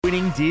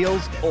Winning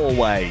deals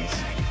always.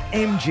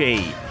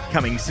 MG,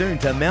 coming soon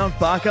to Mount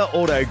Barker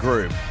Auto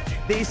Group.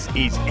 This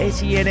is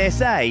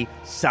SENSA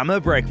Summer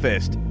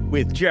Breakfast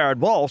with Jared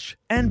Walsh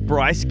and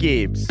Bryce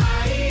Gibbs.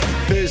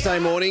 Thursday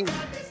morning.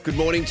 Good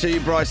morning to you,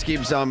 Bryce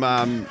Gibbs. I'm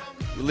a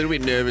little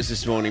bit nervous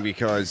this morning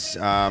because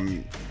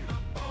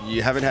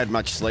you haven't had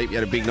much sleep. You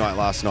had a big night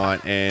last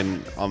night,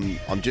 and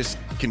I'm just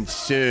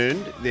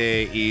concerned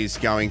there is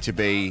going to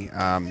be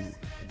a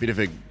bit of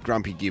a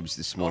grumpy Gibbs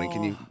this morning.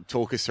 Can you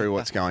talk us through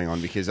what's going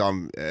on? Because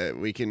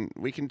we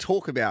can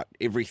talk about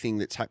everything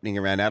that's happening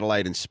around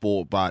Adelaide and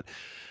sport, but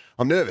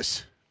I'm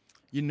nervous.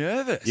 You're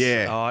nervous?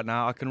 Yeah. Oh,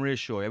 no, I can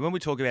reassure you. When we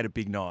talk about a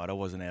big night, I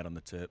wasn't out on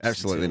the Terps.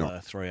 Absolutely until,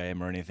 not. 3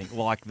 a.m. or anything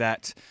like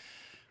that.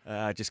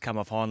 Just come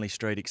off Hindley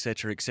Street,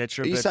 etc.,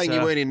 etc. Are you saying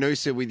you weren't in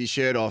Noosa with your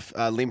shirt off,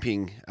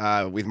 limping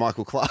with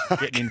Michael Clark?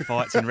 Getting in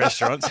fights in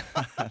restaurants?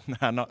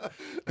 No,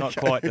 not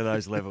quite to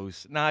those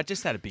levels. No, I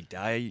just had a big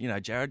day. You know,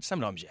 Jared,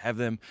 sometimes you have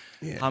them.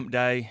 Yeah. Hump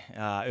day,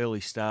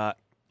 early start,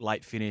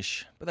 late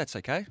finish. But that's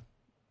okay.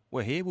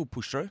 We're here. We'll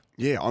push through.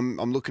 Yeah, I'm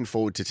looking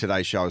forward to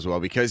today's show as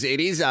well because it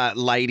is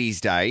Ladies'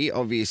 Day,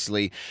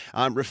 obviously,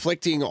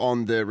 reflecting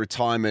on the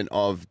retirement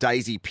of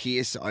Daisy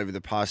Pearce over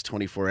the past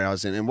 24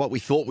 hours. And what we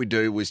thought we'd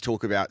do was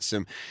talk about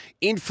some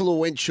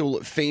influential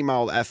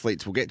female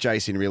athletes. We'll get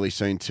Jason really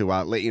soon to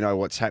let you know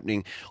what's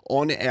happening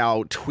on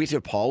our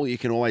Twitter poll. You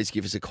can always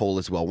give us a call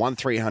as well,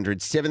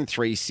 1300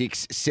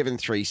 736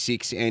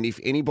 736. And if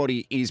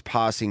anybody is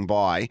passing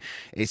by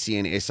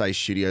SENSA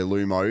Studio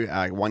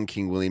Lumo, 1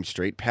 King William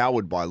Street,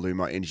 powered by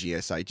Lumo Energy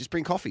SA, just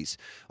bring coffees.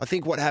 I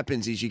think what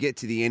happens is you get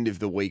to the end of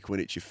the week when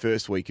it's your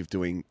first week of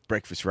doing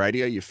breakfast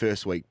radio, your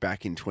first week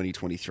back in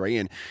 2023,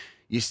 and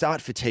you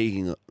start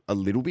fatiguing a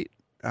little bit.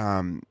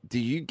 Do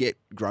you get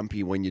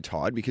grumpy when you're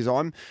tired? Because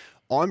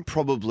I'm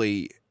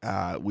probably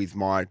with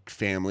my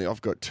family.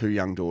 I've got 2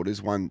 young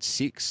daughters, one's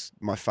 6,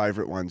 my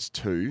favourite one's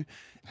 2.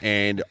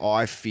 And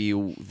I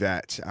feel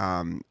that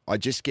I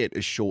just get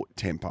a short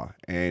temper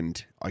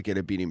and I get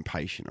a bit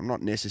impatient. I'm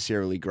not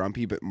necessarily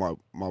grumpy, but my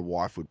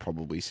wife would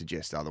probably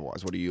suggest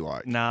otherwise. What do you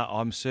like? No,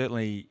 I'm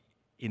certainly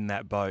in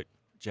that boat,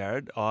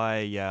 Jared.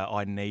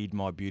 I need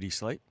my beauty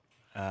sleep.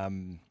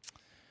 And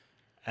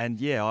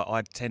yeah,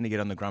 I tend to get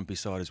on the grumpy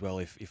side as well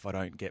if I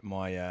don't get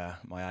my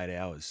 8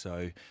 hours.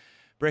 So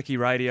Brekkie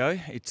Radio,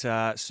 it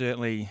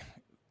certainly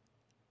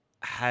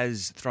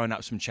has thrown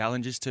up some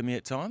challenges to me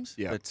at times.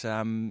 Yeah. But,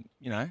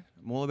 you know,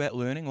 I'm all about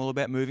learning, all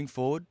about moving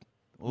forward,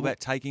 all about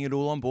taking it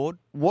all on board.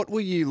 What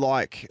were you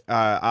like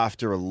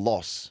after a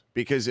loss?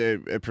 Because a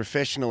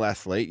professional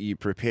athlete, you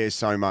prepare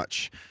so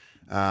much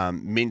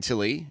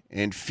mentally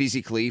and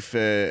physically for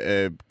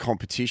a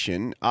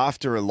competition.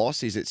 After a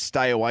loss, is it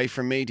stay away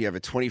from me? Do you have a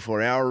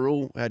 24-hour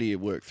rule? How do you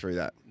work through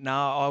that? No,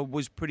 I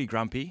was pretty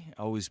grumpy.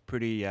 I was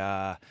pretty...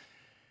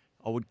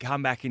 I would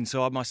come back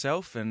inside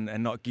myself and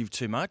not give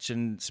too much.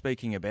 And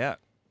speaking about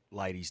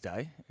Ladies'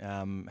 Day,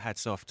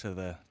 hats off to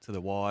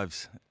the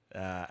wives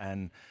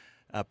and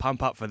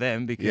pump up for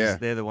them because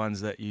they're the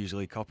ones that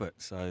usually cop it.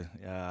 So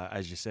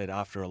as you said,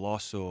 after a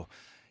loss or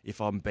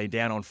if I've been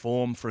down on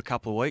form for a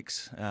couple of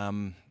weeks,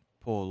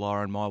 poor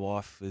Lauren, my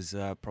wife, is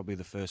probably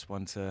the first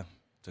one to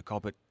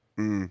cop it.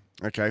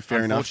 Okay,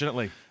 fair enough.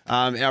 Unfortunately.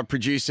 Our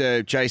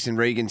producer, Jason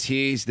Regan's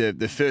here. He's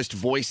the first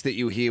voice that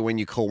you'll hear when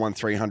you call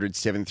 1300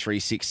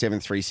 736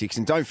 736.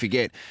 And don't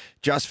forget,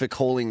 just for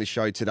calling the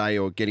show today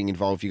or getting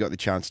involved, you got the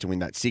chance to win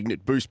that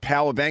Signet Boost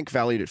Power Bank,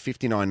 valued at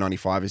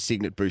 $59.95. A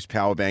Signet Boost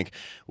Power Bank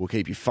will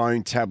keep your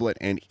phone, tablet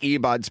and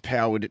earbuds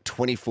powered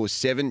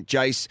 24/7.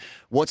 Jace,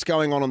 what's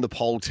going on the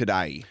poll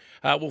today?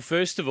 Well,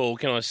 first of all,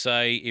 can I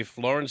say, if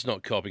Lauren's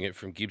not copying it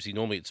from Gibbsy,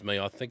 normally it's me.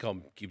 I think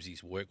I'm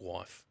Gibbsy's work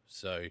wife.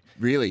 So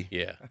Really?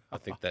 yeah, I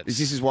think that's...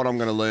 This is what I'm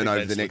going to learn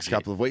over the next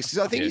couple of weeks.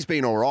 Because I think he's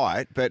been all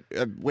right, but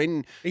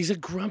when... He's a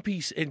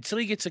grumpy... Until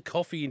he gets a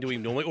coffee into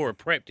him normally, or a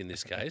prepped in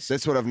this case.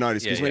 That's what I've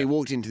noticed, because when he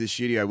walked into the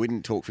studio, we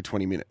didn't talk for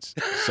 20 minutes.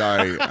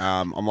 So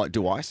I'm like,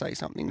 do I say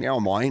something now?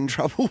 Am I in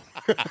trouble?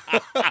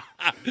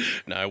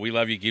 No, we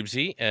love you,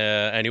 Gibbsy,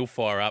 and he'll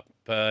fire up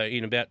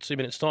in about 2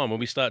 minutes' time when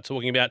we start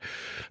talking about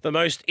the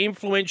most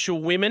influential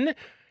women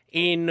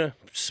in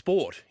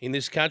sport in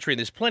this country.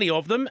 There's plenty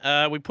of them.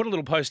 We put a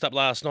little post up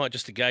last night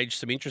just to gauge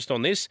some interest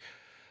on this.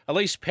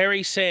 Elise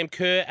Perry, Sam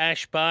Kerr,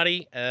 Ash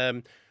Barty,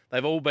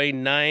 they've all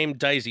been named.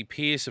 Daisy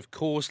Pearce, of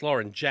course,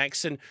 Lauren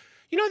Jackson.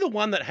 You know the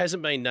one that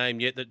hasn't been named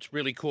yet that's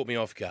really caught me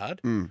off guard?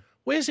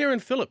 Where's Erin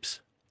Phillips?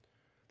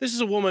 This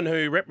is a woman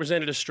who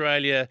represented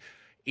Australia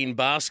in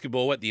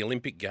basketball at the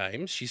Olympic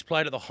Games. She's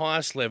played at the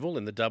highest level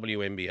in the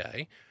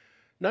WNBA.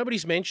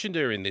 Nobody's mentioned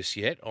her in this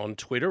yet on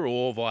Twitter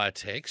or via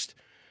text.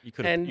 You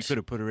could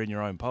have put her in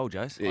your own poll,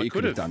 Jace. Yeah, you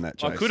could have done that,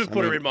 Jace. I could have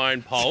put her in my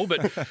own poll,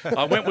 but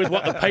I went with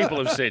what the people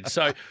have said.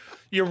 So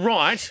you're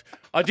right.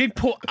 I did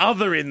put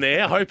other in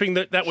there, hoping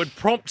that would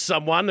prompt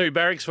someone who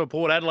barracks for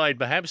Port Adelaide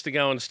perhaps to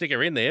go and stick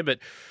her in there, but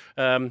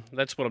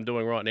that's what I'm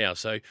doing right now.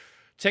 So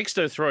Text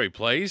her through,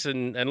 please,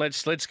 and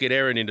let's get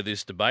Erin into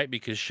this debate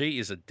because she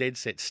is a dead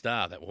set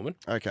star, that woman.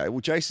 Okay, well,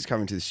 Jace is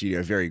coming to the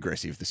studio very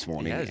aggressive this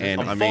morning.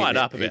 And I'm fired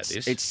up about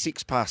this. It's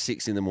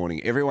 6:06 in the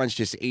morning. Everyone's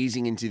just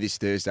easing into this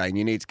Thursday, and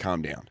you need to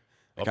calm down.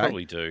 I Okay?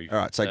 probably do. All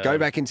right, so go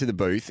back into the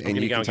booth and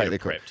you can take the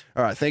call. Prepped.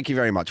 All right, thank you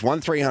very much.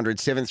 1300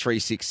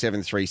 736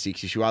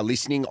 736. If you are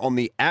listening on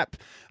the app,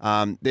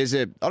 there's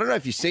I don't know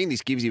if you've seen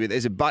this, Gibbsy, but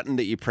there's a button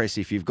that you press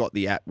if you've got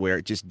the app where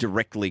it just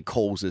directly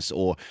calls us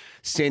or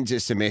sends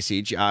us a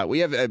message. We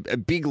have a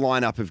big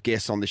lineup of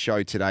guests on the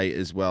show today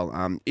as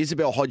well.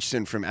 Isabel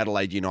Hodgson from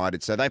Adelaide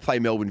United. So they play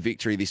Melbourne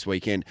Victory this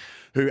weekend,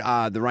 who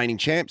are the reigning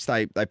champs.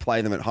 They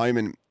play them at home,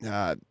 and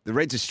the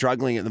Reds are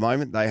struggling at the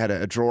moment. They had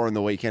a draw on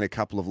the weekend, a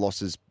couple of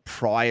losses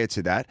prior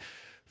to that.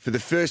 For the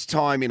first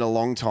time in a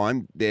long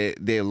time,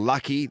 they're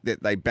lucky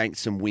that they banked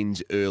some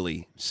wins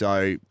early.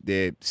 So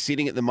they're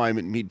sitting at the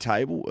moment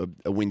mid-table.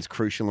 A win's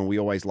crucial, and we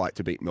always like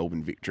to beat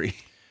Melbourne Victory.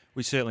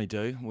 We certainly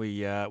do.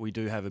 We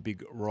do have a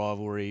big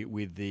rivalry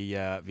with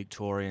the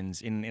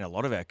Victorians in a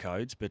lot of our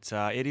codes, but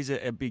it is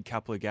a big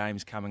couple of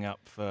games coming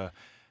up for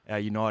our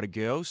United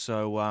girls.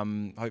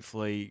 So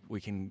hopefully we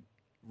can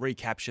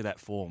recapture that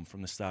form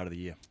from the start of the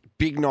year.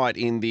 Big night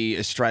in the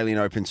Australian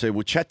Open too.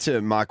 We'll chat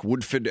to Mark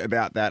Woodford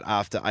about that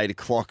after 8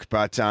 o'clock.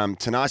 But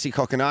Thanasi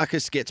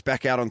Kokkinakis gets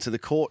back out onto the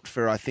court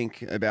for, I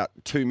think, about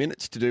 2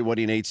 minutes to do what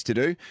he needs to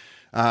do.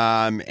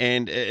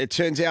 And it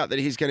turns out that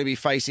he's going to be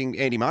facing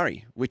Andy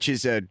Murray, which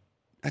is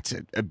that's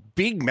a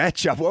big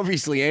matchup.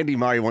 Obviously, Andy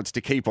Murray wants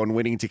to keep on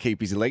winning to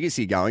keep his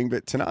legacy going,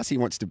 but Thanasi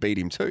wants to beat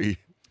him too.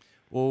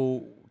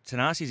 Well,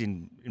 Thanasi's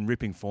in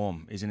ripping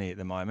form, isn't he, at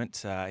the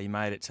moment? He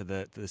made it to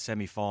the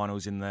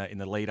semi-finals in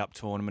the lead-up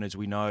tournament, as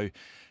we know,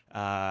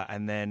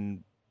 and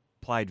then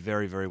played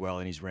very, very well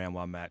in his round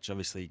one match.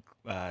 Obviously,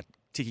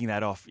 ticking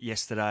that off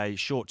yesterday,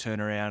 short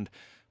turnaround,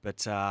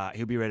 but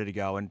he'll be ready to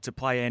go. And to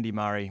play Andy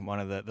Murray, one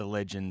of the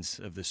legends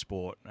of the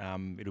sport,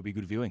 it'll be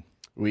good viewing.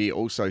 We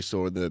also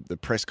saw the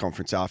press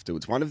conference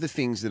afterwards. One of the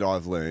things that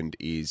I've learned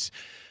is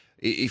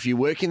if you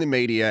work in the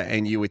media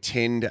and you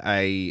attend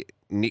a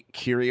Nick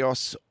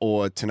Kyrgios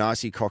or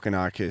Thanasi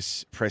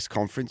Kokkinakis press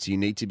conference, you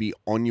need to be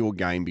on your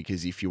game,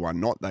 because if you are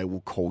not, they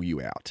will call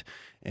you out.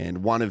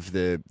 And one of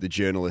the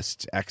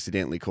journalists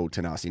accidentally called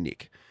Thanasi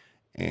Nick,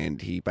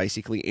 and he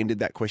basically ended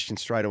that question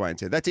straight away and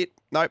said, "That's it.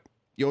 Nope,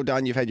 you're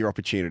done. You've had your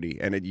opportunity."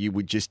 And you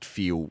would just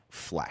feel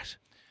flat.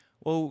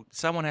 Well,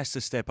 someone has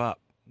to step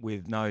up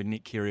with no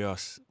Nick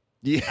Kyrgios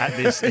at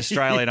this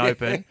Australian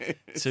Open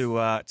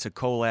to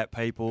call out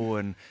people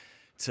and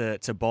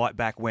to bite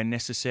back when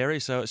necessary.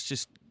 So it's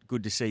just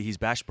good to see his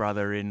bash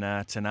brother in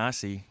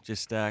Thanasi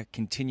just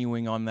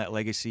continuing on that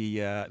legacy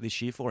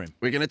this year for him.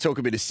 We're going to talk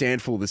a bit of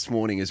Sandful this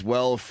morning as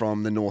well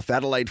from the North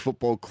Adelaide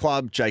Football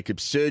Club. Jacob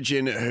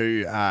Surgeon,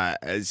 who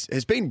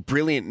has been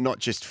brilliant not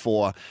just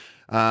for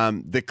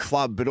the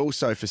club, but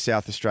also for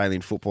South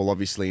Australian football,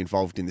 obviously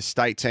involved in the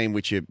state team,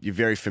 which you're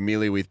very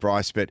familiar with,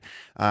 Bryce, but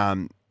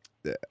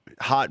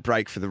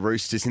heartbreak for the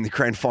Roosters in the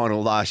grand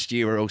final last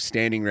year. We're all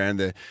standing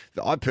around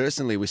I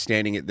personally was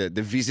standing at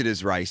the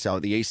visitors' race, so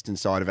at the eastern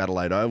side of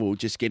Adelaide Oval,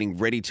 just getting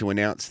ready to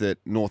announce that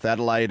North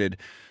Adelaide had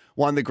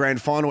won the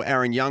grand final.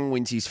 Aaron Young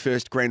wins his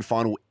first grand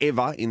final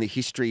ever in the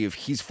history of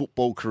his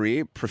football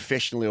career,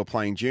 professionally or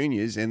playing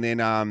juniors, and then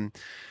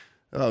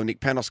Nick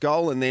Panos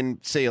goal, and then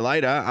see you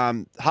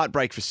later.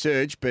 Heartbreak for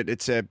Serge, but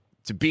it's a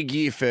big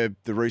year for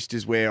the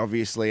Roosters, where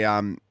obviously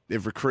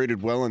they've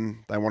recruited well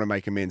and they want to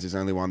make amends. There's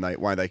only one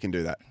way they can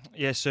do that.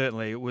 Yeah,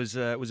 certainly. It was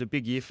a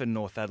big year for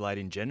North Adelaide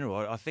in general.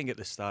 I think at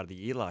the start of the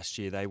year last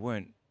year, they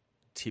weren't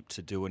tipped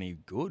to do any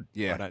good.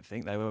 Yeah. I don't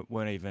think. They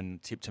weren't even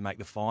tipped to make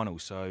the final.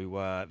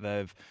 So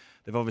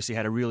they've obviously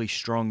had a really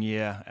strong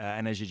year.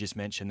 And as you just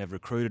mentioned, they've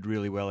recruited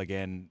really well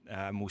again.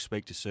 And we'll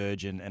speak to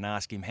Serge and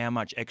ask him how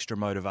much extra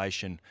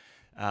motivation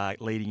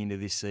leading into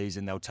this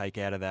season they'll take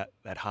out of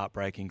that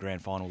heartbreaking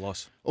grand final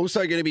loss. Also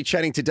going to be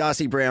chatting to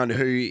Darcy Brown,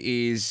 who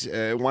is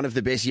one of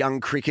the best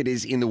young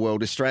cricketers in the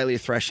world. Australia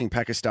thrashing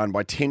Pakistan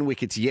by 10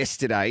 wickets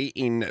yesterday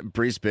in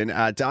Brisbane.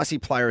 Darcy,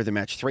 player of the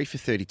match, 3 for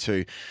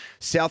 32.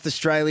 South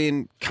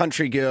Australian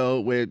country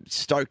girl. We're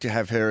stoked to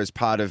have her as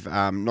part of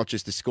not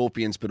just the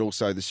Scorpions, but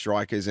also the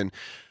Strikers, and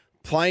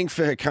playing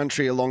for her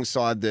country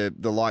alongside the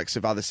likes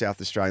of other South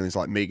Australians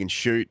like Megan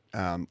Shute,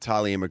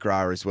 Talia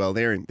McGrath as well.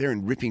 They're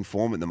in ripping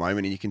form at the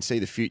moment, and you can see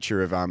the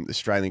future of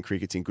Australian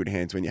cricket's in good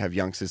hands when you have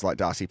youngsters like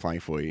Darcy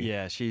playing for you.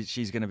 Yeah,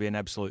 she's going to be an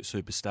absolute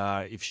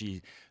superstar if she's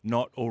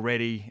not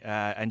already,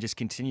 and just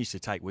continues to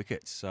take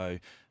wickets. So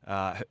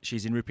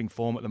she's in ripping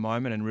form at the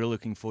moment, and really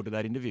looking forward to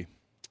that interview.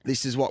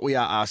 This is what we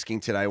are asking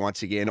today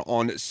once again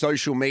on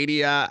social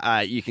media.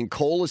 You can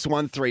call us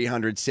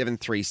 1300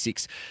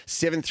 736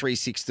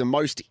 736. The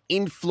most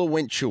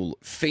influential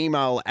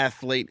female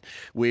athlete.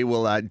 We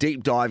will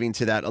deep dive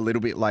into that a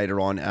little bit later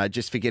on,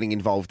 just for getting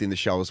involved in the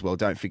show as well.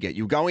 Don't forget,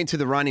 you'll go into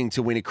the running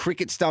to win a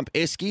cricket stump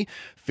esky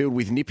filled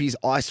with Nippy's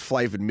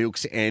ice-flavoured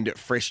milks and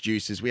fresh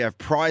juices. We have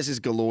prizes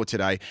galore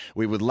today.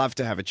 We would love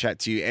to have a chat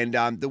to you.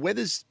 And the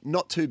weather's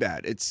not too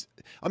bad. This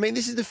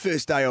is the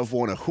first day I've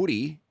worn a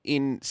hoodie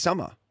in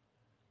summer.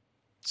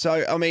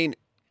 So,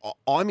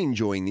 I'm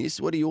enjoying this.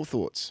 What are your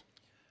thoughts?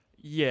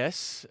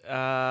 Yes.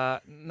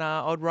 I'd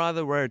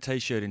rather wear a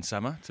t-shirt in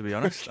summer, to be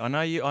honest. I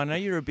know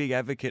you're a big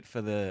advocate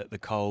for the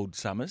cold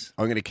summers.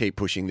 I'm going to keep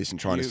pushing this and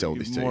trying to sell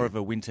this to you. You're more of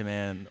a winter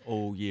man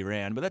all year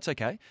round, but that's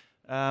okay.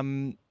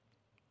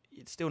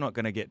 It's still not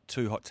going to get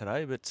too hot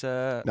today, but...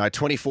 No,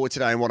 24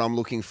 today, and what I'm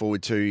looking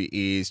forward to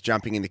is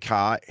jumping in the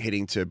car,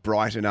 heading to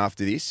Brighton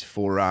after this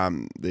for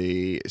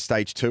the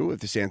stage 2 of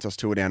the Santos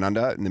Tour Down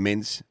Under in the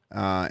men's,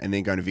 and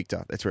then going to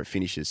Victor. That's where it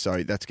finishes,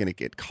 so that's going to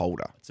get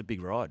colder. It's a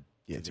big ride.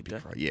 Yeah, it's a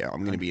big ride. Yeah,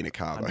 I'm going to be in a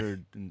car, though.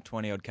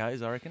 120 odd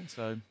Ks, I reckon,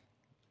 so...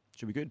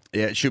 Should be good.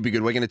 Yeah, it should be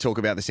good. We're going to talk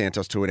about the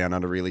Santos Tour Down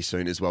Under really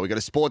soon as well. We've got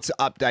a sports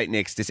update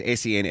next.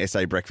 It's SEN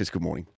SA Breakfast. Good morning.